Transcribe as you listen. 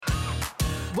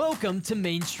Welcome to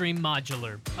Mainstream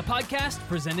Modular, a podcast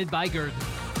presented by Gurdon.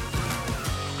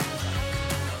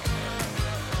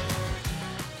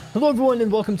 Hello, everyone, and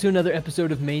welcome to another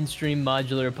episode of Mainstream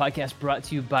Modular, a podcast brought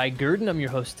to you by Gurdon. I'm your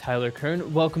host, Tyler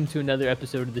Kern. Welcome to another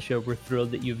episode of the show. We're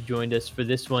thrilled that you've joined us for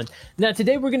this one. Now,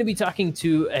 today we're going to be talking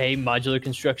to a modular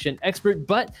construction expert,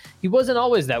 but he wasn't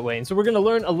always that way. And so we're going to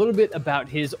learn a little bit about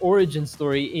his origin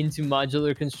story into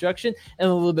modular construction and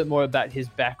a little bit more about his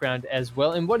background as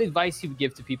well, and what advice he would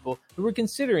give to people who were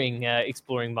considering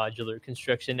exploring modular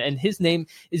construction. And his name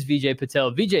is Vijay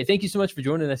Patel. Vijay, thank you so much for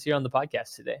joining us here on the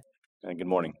podcast today. Good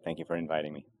morning. Thank you for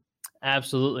inviting me.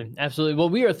 Absolutely. Well,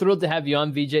 we are thrilled to have you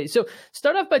on, Vijay. So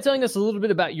start off by telling us a little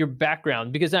bit about your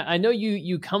background, because I know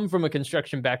you come from a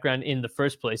construction background in the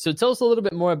first place. So tell us a little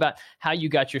bit more about how you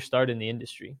got your start in the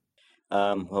industry.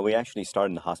 Well, we actually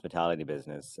started in the hospitality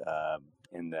business,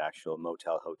 in the actual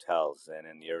motel hotels. And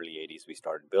in the early 80s, we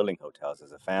started building hotels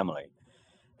as a family.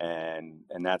 And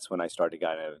that's when I started to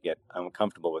kind of get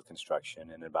uncomfortable with construction.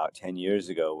 And about 10 years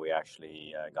ago, we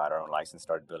actually got our own license,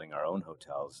 started building our own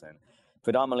hotels, and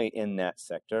predominantly in that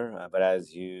sector. But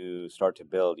as you start to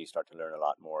build, you start to learn a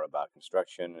lot more about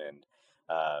construction. And,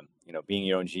 being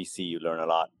your own GC, you learn a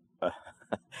lot,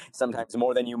 sometimes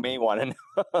more than you may want to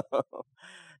know.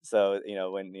 So,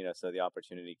 so the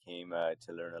opportunity came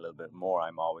to learn a little bit more,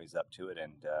 I'm always up to it.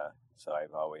 And so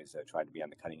I've always tried to be on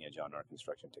the cutting edge on our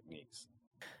construction techniques.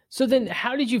 So then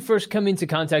how did you first come into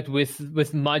contact with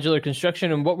modular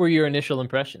construction, and what were your initial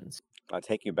impressions? I'll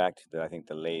take you back to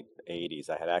the late 80s.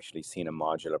 I had actually seen a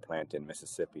modular plant in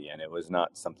Mississippi, and it was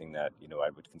not something that, I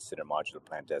would consider modular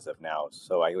plant as of now.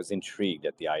 So I was intrigued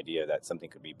at the idea that something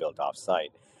could be built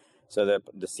off-site. So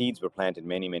the seeds were planted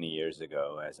many, many years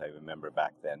ago, as I remember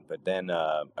back then. But then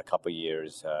a couple of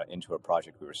years into a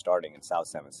project we were starting in South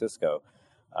San Francisco,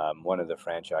 one of the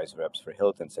franchise reps for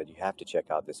Hilton said, "You have to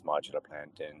check out this modular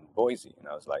plant in Boise." And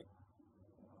I was like,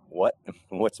 "What?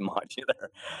 What's modular?"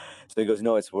 So he goes,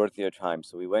 "No, it's worth your time."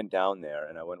 So we went down there,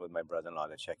 and I went with my brother-in-law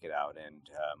to check it out, and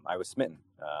I was smitten.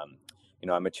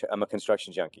 I'm a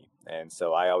construction junkie, and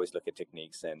so I always look at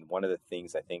techniques. And one of the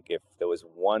things, I think, if there was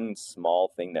one small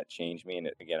thing that changed me, and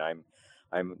again,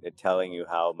 I'm telling you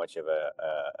how much of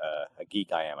a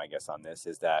geek I am, I guess, on this,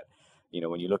 is that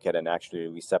when you look at an actually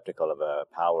receptacle of a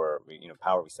power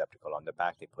receptacle, on the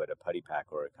back they put a putty pack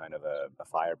or a kind of a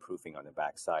fireproofing on the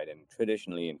back side. And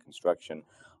traditionally in construction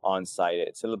on site,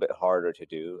 it's a little bit harder to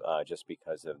do just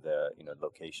because of the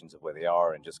locations of where they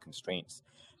are and just constraints.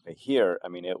 But here,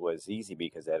 it was easy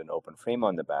because they had an open frame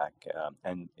on the back,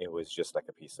 and it was just like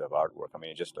a piece of artwork.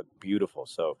 It just looked beautiful.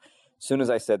 So as soon as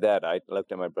I said that, I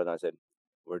looked at my brother and I said,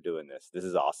 "We're doing this. This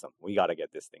is awesome. We got to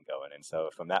get this thing going." And so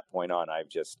from that point on,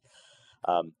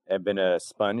 I've been a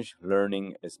sponge,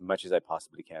 learning as much as I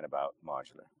possibly can about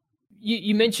modular.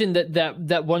 You mentioned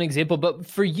that one example, but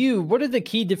for you, what are the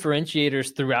key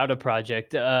differentiators throughout a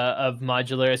project of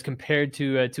modular as compared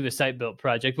to a site-built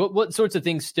project? What sorts of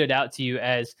things stood out to you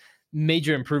as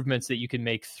major improvements that you can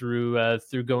make through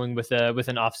going with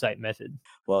an offsite method?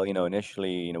 Well,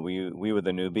 initially, we were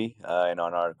the newbie, and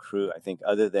on our crew, I think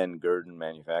other than Gurdon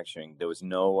Manufacturing, there was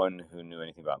no one who knew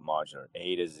anything about modular,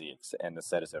 A to Z, and the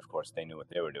setters, of course, they knew what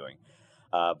they were doing.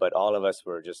 But all of us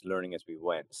were just learning as we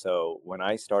went. So when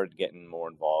I started getting more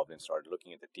involved and started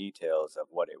looking at the details of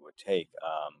what it would take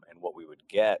and what we would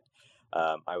get,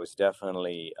 I was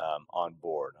definitely on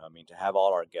board. To have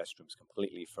all our guest rooms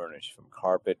completely furnished, from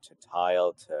carpet to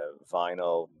tile to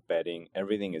vinyl bedding,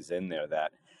 everything is in there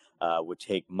that would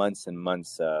take months and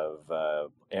months of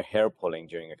hair pulling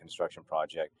during a construction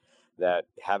project. That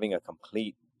having a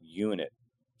complete unit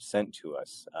sent to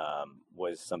us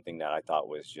was something that I thought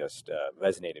was just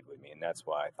resonated with me, and that's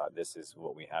why I thought this is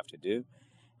what we have to do.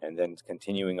 And then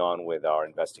continuing on with our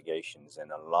investigations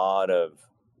and a lot of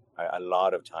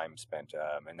time spent,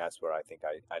 and that's where I think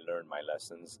I learned my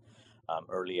lessons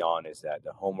early on, is that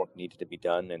the homework needed to be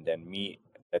done, and then me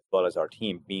as well as our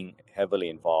team being heavily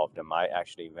involved. And I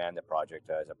actually ran the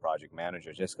project as a project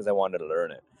manager just because I wanted to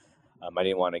learn it. I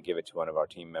didn't want to give it to one of our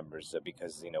team members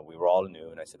because we were all new,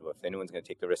 and I said, well, if anyone's going to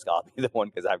take the risk, I'll be the one,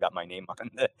 because I've got my name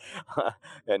on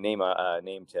the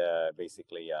name to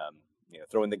basically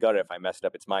throw in the gutter. If I messed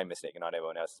up, it's my mistake and not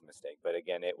everyone else's mistake. But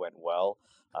again, it went well.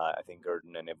 I think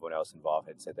Gurdon and everyone else involved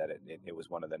had said that it was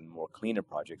one of the more cleaner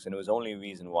projects, and it was only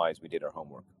reason why is we did our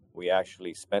homework. We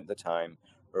actually spent the time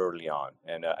early on,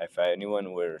 and if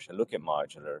anyone were to look at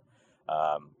modular,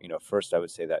 first I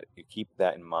would say that you keep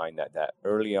that in mind, that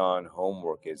early on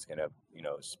homework is going to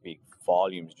speak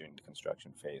volumes during the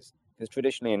construction phase. Because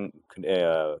traditionally in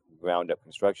ground up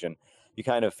construction, you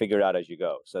kind of figure it out as you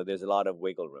go. So there's a lot of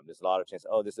wiggle room. There's a lot of chance.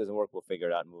 Oh, this doesn't work. We'll figure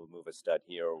it out and we'll move a stud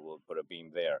here, or we'll put a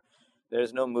beam there.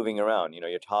 There's no moving around.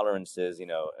 Your tolerance is,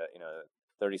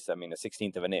 37, a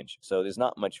 16th of an inch. So there's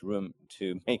not much room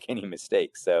to make any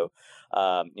mistakes. So,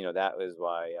 that was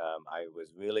why I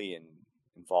was really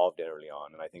involved early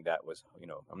on. And I think that was,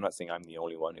 I'm not saying I'm the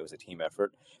only one. It was a team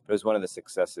effort, but it was one of the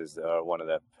successes, one of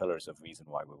the pillars of reason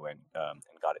why we went and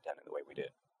got it done in the way we did.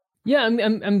 Yeah,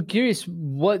 I'm curious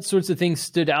what sorts of things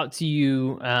stood out to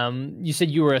you. You said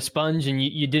you were a sponge and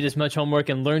you did as much homework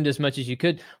and learned as much as you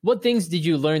could. What things did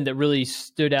you learn that really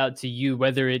stood out to you?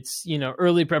 Whether it's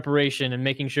early preparation and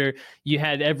making sure you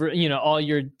had all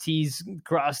your T's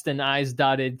crossed and I's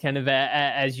dotted, kind of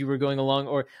as you were going along,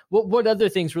 or what other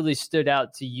things really stood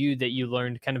out to you that you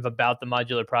learned kind of about the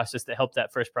modular process that helped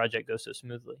that first project go so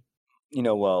smoothly?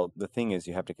 Well, the thing is,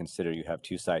 you have to consider you have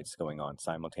two sites going on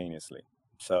simultaneously.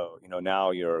 So, now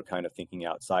you're kind of thinking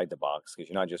outside the box because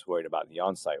you're not just worried about the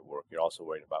on-site work, you're also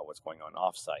worried about what's going on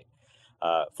off-site.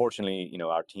 Fortunately,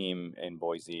 our team in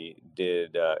Boise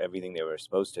did everything they were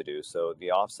supposed to do. So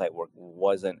the off-site work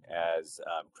wasn't as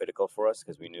critical for us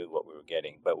because we knew what we were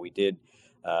getting. But we did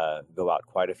go out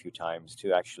quite a few times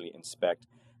to actually inspect,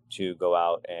 to go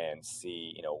out and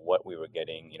see, what we were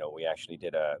getting. We actually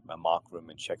did a mock room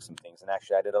and checked some things. And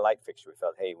actually, I did a light fixture. We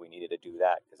felt, hey, we needed to do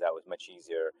that because that was much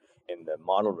easier in the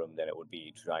model room than it would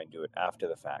be to try and do it after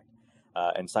the fact.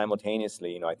 And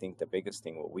simultaneously, I think the biggest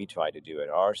thing what we try to do at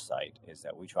our site is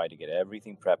that we try to get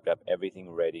everything prepped up, everything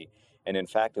ready. And in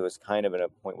fact, it was kind of at a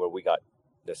point where we got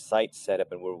the site set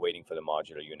up and we were waiting for the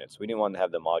modular units. We didn't want to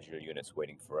have the modular units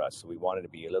waiting for us. So we wanted to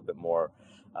be a little bit more,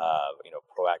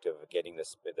 proactive of getting the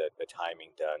timing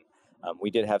done. We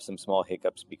did have some small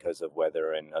hiccups because of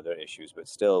weather and other issues, but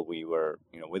still we were,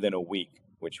 within a week,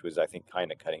 which was, I think,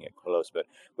 kind of cutting it close. But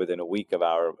within a week of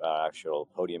our actual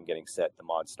podium getting set, the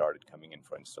mods started coming in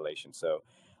for installation. So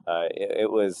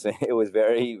it was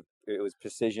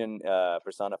precision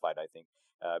personified, I think,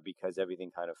 because everything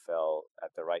kind of fell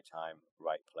at the right time,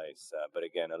 right place. But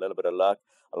again, a little bit of luck,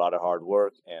 a lot of hard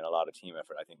work, and a lot of team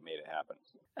effort, I think, made it happen.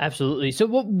 Absolutely. So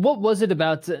what was it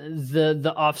about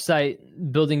the offsite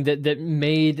building that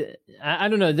made, I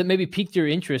don't know, that maybe piqued your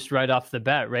interest right off the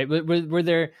bat, right? Were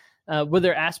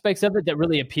there aspects of it that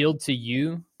really appealed to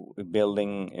you?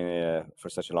 Building for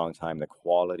such a long time, the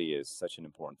quality is such an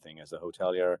important thing. As a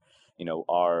hotelier,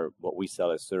 what we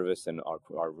sell is service and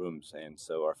our rooms. And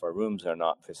so if our rooms are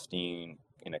not pristine,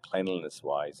 cleanliness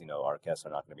wise, our guests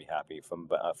are not going to be happy.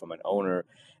 From an owner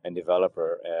and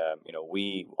developer,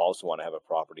 we also want to have a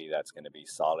property that's going to be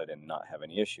solid and not have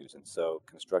any issues. And so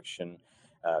construction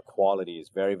quality is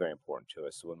very, very important to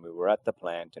us. So when we were at the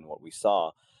plant and what we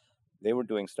saw, they were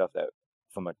doing stuff that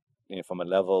from a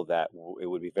level that it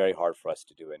would be very hard for us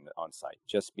to do on site,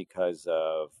 just because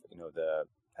of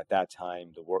at that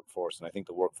time the workforce, and I think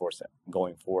the workforce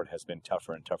going forward has been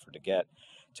tougher and tougher to get,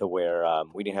 to where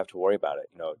we didn't have to worry about it.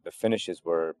 The finishes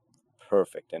were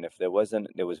perfect, and if there was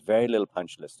very little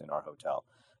punch list in our hotel.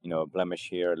 A blemish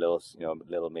here, a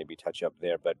little maybe touch up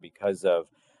there, but because of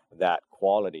that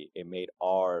quality, it made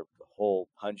our whole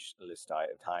punch list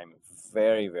time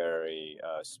very, very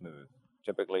smooth.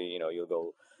 Typically, you'll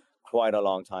go quite a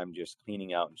long time just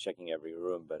cleaning out and checking every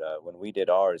room. But when we did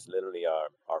ours, literally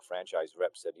our franchise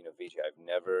rep said, Vijay, I've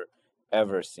never,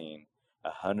 ever seen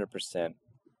 100%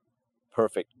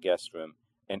 perfect guest room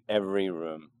in every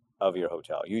room of your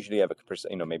hotel. Usually you have a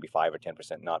percent, maybe 5 or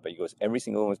 10% not, but he goes, every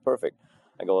single one was perfect.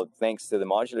 I go, well, thanks to the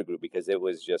modular group, because it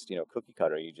was just, cookie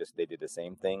cutter. They did the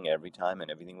same thing every time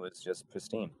and everything was just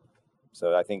pristine.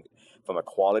 So I think from a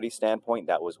quality standpoint,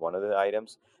 that was one of the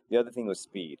items. The other thing was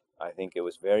speed. I think it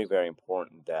was very, very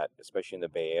important that, especially in the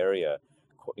Bay Area,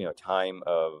 time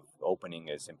of opening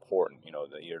is important.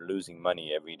 That you're losing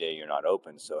money every day you're not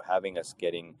open. So having us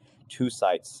getting two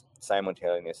sites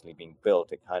simultaneously being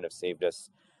built, it kind of saved us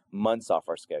months off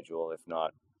our schedule, if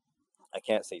not, I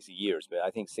can't say years, but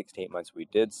I think 6 to 8 months we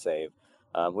did save,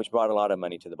 which brought a lot of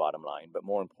money to the bottom line. But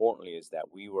more importantly is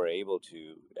that we were able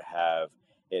to have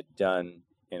it done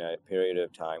in a period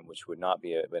of time which would not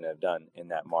be been done in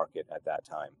that market at that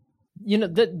time.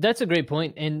 That's a great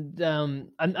point. And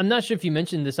I'm not sure if you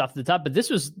mentioned this off the top, but this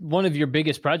was one of your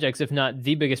biggest projects, if not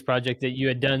the biggest project that you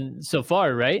had done so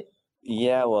far, right?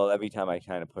 Yeah, well, every time I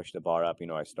kind of push the bar up,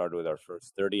 I started with our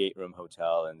first 38-room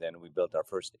hotel, and then we built our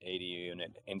first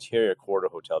 80-unit interior quarter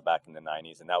hotel back in the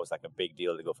 90s, and that was like a big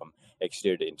deal to go from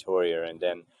exterior to interior. And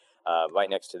then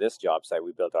right next to this job site,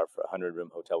 we built our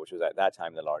 100-room hotel, which was at that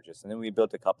time the largest. And then we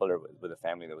built a couple with a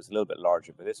family that was a little bit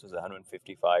larger, but this was a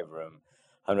 155-room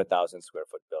 100,000 square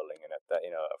foot building, and at that,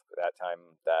 at that time,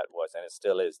 that was, and it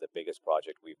still is, the biggest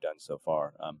project we've done so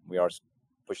far. We are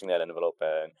pushing that envelope,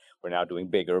 and we're now doing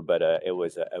bigger, but it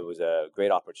was a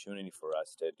great opportunity for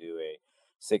us to do a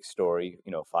 6-story,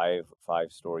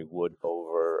 five-story wood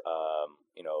over,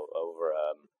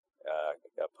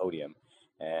 a podium,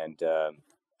 and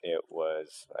it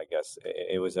was, I guess,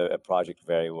 it was a project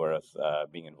very worth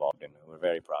being involved in. We're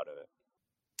very proud of it.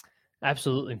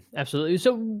 Absolutely. Absolutely.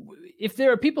 So if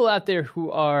there are people out there who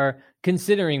are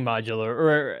considering modular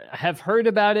or have heard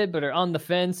about it but are on the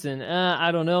fence and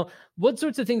I don't know, what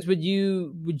sorts of things would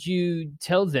you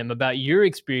tell them about your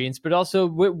experience, but also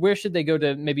where should they go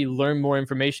to maybe learn more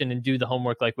information and do the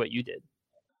homework like what you did?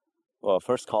 Well,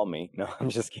 first call me. No, I'm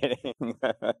just kidding.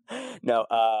 No,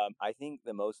 I think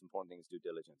the most important thing is due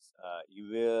diligence.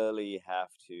 You really have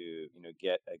to,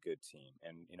 get a good team.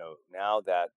 And, now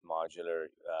that modular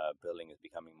building is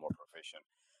becoming more proficient,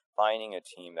 finding a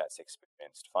team that's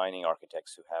experienced, finding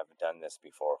architects who have done this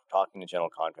before, talking to general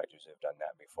contractors who have done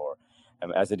that before.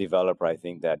 As a developer, I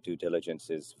think that due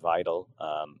diligence is vital.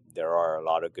 There are a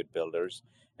lot of good builders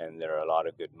and there are a lot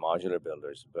of good modular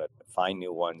builders, but find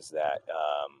new ones that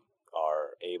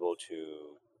are able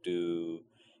to do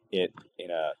it in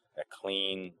a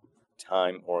clean,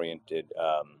 time-oriented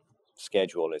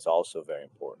schedule is also very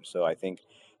important. So I think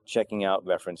checking out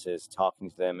references, talking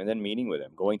to them, and then meeting with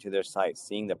them, going to their sites,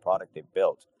 seeing the product they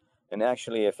built. And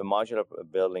actually, if a modular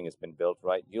building has been built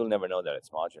right, you'll never know that it's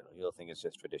modular. You'll think it's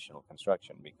just traditional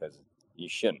construction because you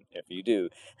shouldn't. If you do,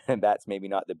 that's maybe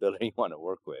not the builder you want to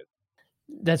work with.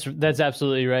 That's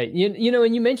absolutely right. And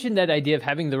you mentioned that idea of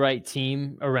having the right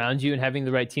team around you and having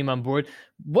the right team on board.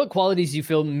 What qualities do you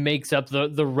feel makes up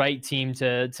the right team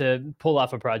to pull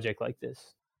off a project like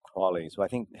this? Quality. So I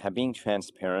think being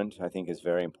transparent, I think, is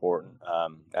very important.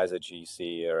 As a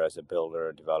GC or as a builder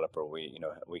or developer, we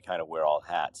kind of wear all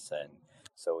hats, and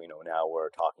so now we're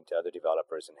talking to other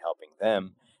developers and helping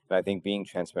them. And I think being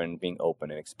transparent, being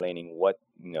open, and explaining what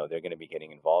they're going to be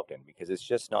getting involved in, because it's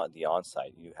just not the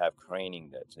on-site. You have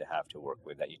training that you have to work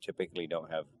with that you typically don't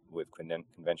have with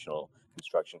conventional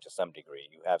construction to some degree.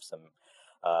 You have some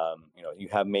you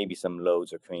have maybe some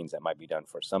loads or cranes that might be done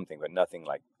for something, but nothing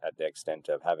like at the extent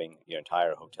of having your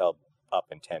entire hotel up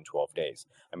in 10, 12 days.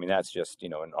 I mean, that's just,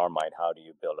 in our mind, how do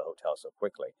you build a hotel so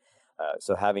quickly?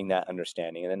 So having that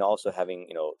understanding, and then also having,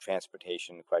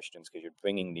 transportation questions, because you're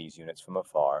bringing these units from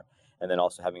afar, and then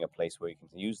also having a place where you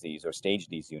can use these or stage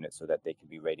these units so that they can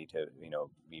be ready to,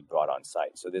 be brought on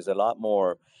site. So there's a lot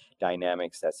more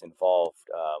dynamics that's involved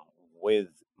with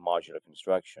modular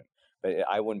construction. But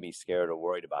I wouldn't be scared or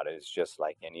worried about it. It's just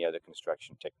like any other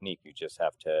construction technique. You just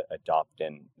have to adopt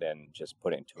and then just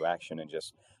put it into action and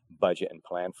just budget and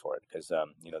plan for it. Because,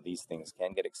 these things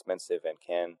can get expensive and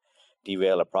can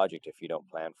derail a project if you don't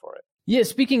plan for it. Yeah,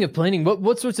 speaking of planning,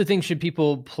 what sorts of things should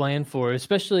people plan for?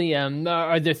 Especially,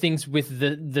 are there things with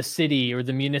the city or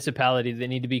the municipality that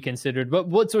need to be considered?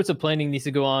 What sorts of planning needs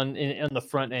to go on the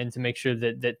front end to make sure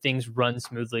that things run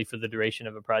smoothly for the duration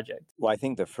of a project? Well, I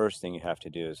think the first thing you have to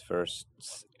do is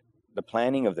the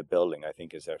planning of the building, I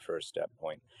think, is their first step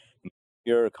point. If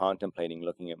you're contemplating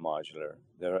looking at modular,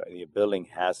 the building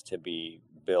has to be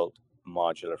built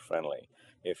modular friendly.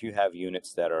 If you have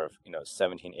units that are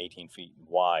 17, 18 feet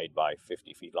wide by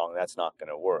 50 feet long, that's not going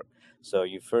to work. So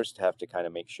you first have to kind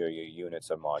of make sure your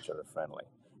units are modular friendly,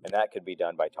 and that could be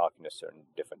done by talking to certain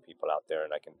different people out there.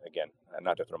 And I can, again,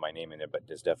 not to throw my name in there, but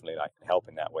there's definitely, I can help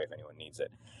in that way if anyone needs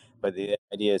it. But the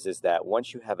idea is that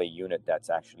once you have a unit that's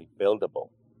actually buildable,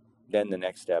 then the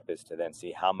next step is to then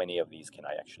see how many of these can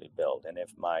I actually build, and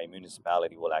if my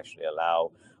municipality will actually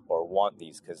allow or want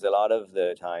these, because a lot of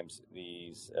the times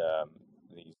these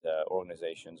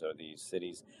organizations or these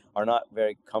cities are not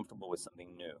very comfortable with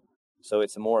something new. So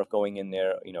it's more of going in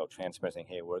there, transparent, saying,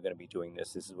 hey, we're going to be doing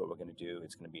this. This is what we're going to do.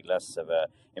 It's going to be less of a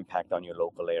impact on your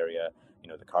local area.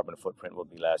 The carbon footprint will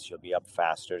be less. You'll be up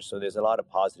faster. So there's a lot of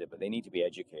positive, but they need to be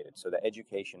educated. So the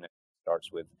education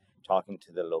starts with talking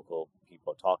to the local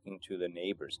people, talking to the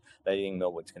neighbors, letting them know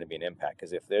what's going to be an impact.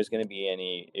 Because if there's going to be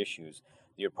any issues,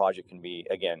 your project can be,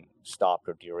 again, stopped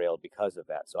or derailed because of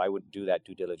that. So I would do that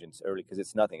due diligence early, because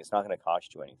it's nothing. It's not going to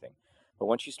cost you anything. But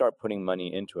once you start putting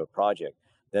money into a project,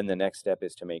 then the next step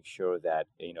is to make sure that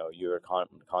you're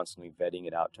constantly vetting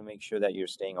it out to make sure that you're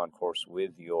staying on course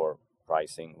with your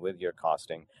pricing, with your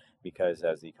costing, because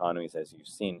as the economies, as you've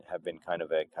seen, have been kind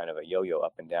of a yo-yo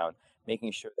up and down,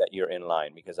 making sure that you're in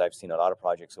line, because I've seen a lot of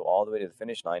projects go all the way to the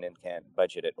finish line and can't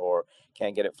budget it or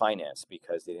can't get it financed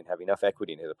because they didn't have enough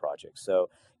equity into the project. So,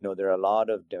 there are a lot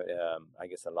of,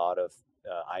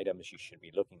 items you should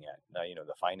be looking at.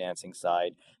 The financing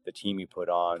side, the team you put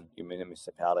on, your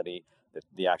municipality,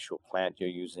 the actual plant you're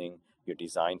using, your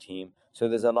design team. So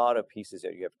there's a lot of pieces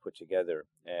that you have to put together.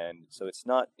 And so it's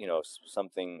not,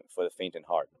 something for the faint in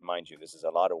heart. Mind you, this is a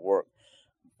lot of work.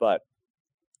 But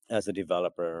as a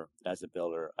developer, as a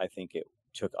builder, I think it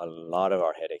took a lot of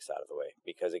our headaches out of the way,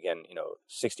 because again,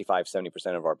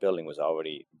 65-70% of our building was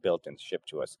already built and shipped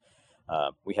to us.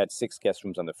 We had 6 guest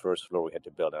rooms on the first floor we had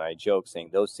to build. And I joke saying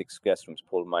those 6 guest rooms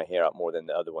pulled my hair out more than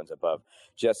the other ones above,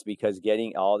 just because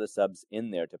getting all the subs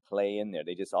in there to play in there,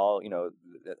 they just all,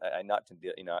 not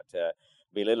to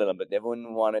belittle them, but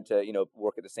everyone wanted to,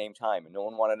 work at the same time, and no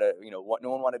one wanted to, no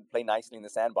one wanted to play nicely in the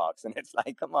sandbox. And it's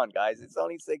like, come on, guys, it's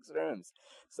only 6 rooms.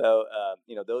 So,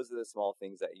 those are the small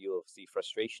things that you'll see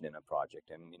frustration in a project,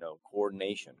 and,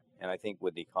 coordination. And I think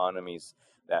with the economy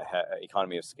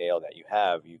of scale that you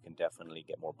have, you can definitely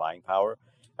get more buying power.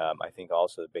 I think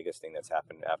also the biggest thing that's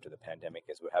happened after the pandemic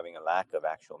is we're having a lack of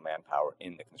actual manpower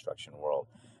in the construction world.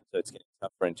 So it's getting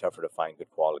tougher and tougher to find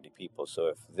good quality people. So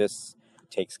if this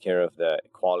takes care of the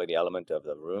quality element of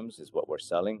the rooms is what we're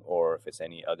selling, or if it's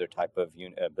any other type of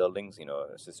buildings,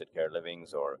 assisted care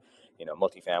livings or,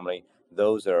 multifamily,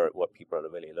 those are what people are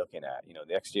really looking at.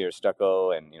 The exterior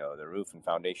stucco and, the roof and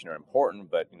foundation are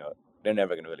important, but, they're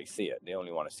never going to really see it. They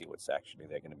only want to see what's actually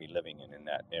they're going to be living in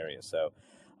that area. So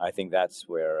I think that's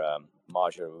where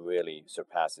modular really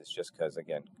surpasses, just because,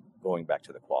 again, going back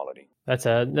to the quality. That's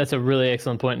a really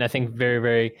excellent point, and I think very,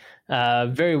 very,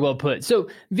 very well put. So,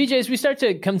 Vijay, as we start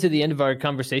to come to the end of our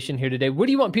conversation here today, what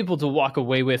do you want people to walk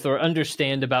away with or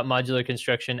understand about modular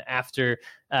construction after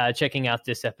checking out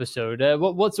this episode?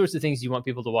 What sorts of things do you want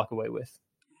people to walk away with?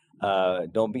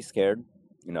 Don't be scared.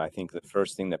 I think the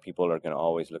first thing that people are going to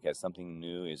always look at something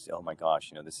new is, oh my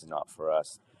gosh, this is not for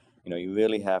us. You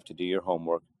really have to do your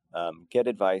homework. Get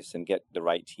advice and get the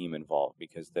right team involved,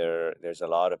 because there's a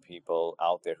lot of people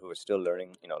out there who are still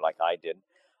learning, like I did,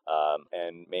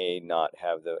 and may not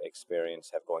have the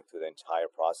experience of going through the entire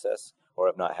process, or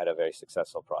have not had a very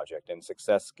successful project. And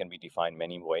success can be defined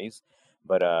many ways,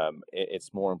 but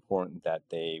it's more important that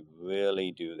they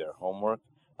really do their homework,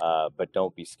 but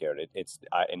don't be scared.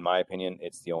 In my opinion,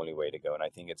 it's the only way to go. And I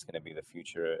think it's going to be the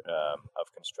future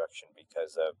of construction,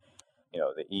 because of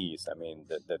the ease. I mean,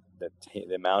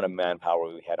 the amount of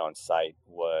manpower we had on site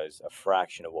was a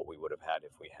fraction of what we would have had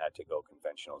if we had to go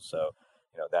conventional. So,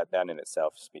 that in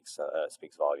itself speaks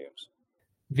volumes.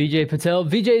 Vijay Patel.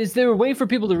 Vijay, is there a way for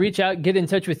people to reach out, get in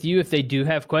touch with you if they do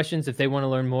have questions, if they want to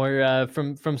learn more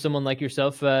from someone like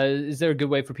yourself? Is there a good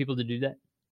way for people to do that?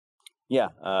 Yeah,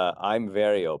 I'm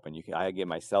very open. I give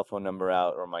my cell phone number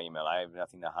out or my email. I have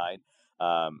nothing to hide.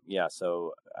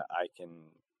 So I can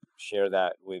share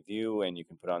that with you, and you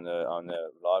can put on the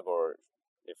blog, or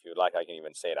if you like, I can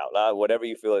even say it out loud. Whatever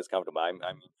you feel is comfortable.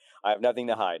 I have nothing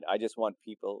to hide. I just want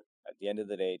people at the end of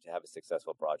the day to have a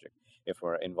successful project. If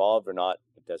we're involved or not,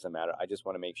 it doesn't matter. I just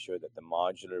want to make sure that the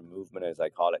modular movement, as I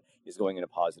call it, is going in a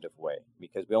positive way,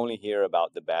 because we only hear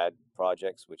about the bad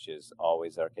projects, which is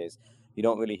always our case. You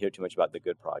don't really hear too much about the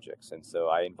good projects. And so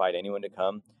I invite anyone to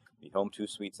come. The Home 2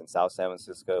 Suites in South San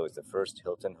Francisco is the first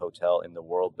Hilton hotel in the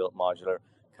world built modular.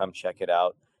 Come check it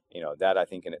out. That I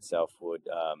think in itself would,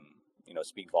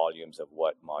 speak volumes of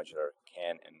what modular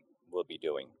can and will be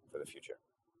doing for the future.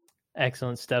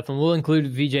 Excellent stuff. And we'll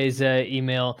include Vijay's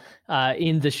email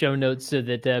in the show notes so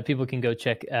that people can go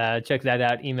check that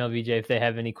out. Email Vijay if they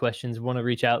have any questions, want to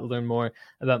reach out, learn more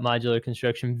about modular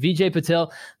construction. Vijay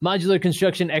Patel, modular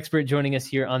construction expert, joining us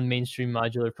here on Mainstream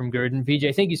Modular from Gurdon.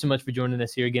 Vijay, thank you so much for joining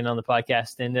us here again on the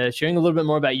podcast and sharing a little bit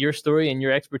more about your story and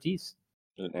your expertise.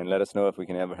 And let us know if we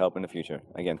can ever help in the future.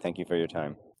 Again, thank you for your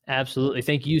time. Absolutely.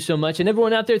 Thank you so much. And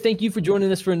everyone out there, thank you for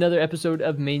joining us for another episode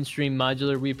of Mainstream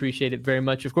Modular. We appreciate it very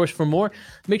much. Of course, for more,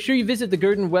 make sure you visit the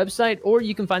Gurdon website, or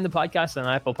you can find the podcast on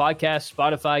Apple Podcasts,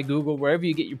 Spotify, Google, wherever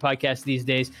you get your podcasts these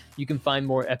days. You can find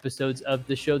more episodes of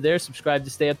the show there. Subscribe to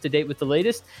stay up to date with the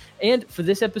latest. And for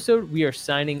this episode, we are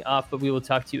signing off, but we will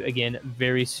talk to you again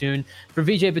very soon. For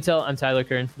Vijay Patel, I'm Tyler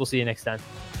Kern. We'll see you next time.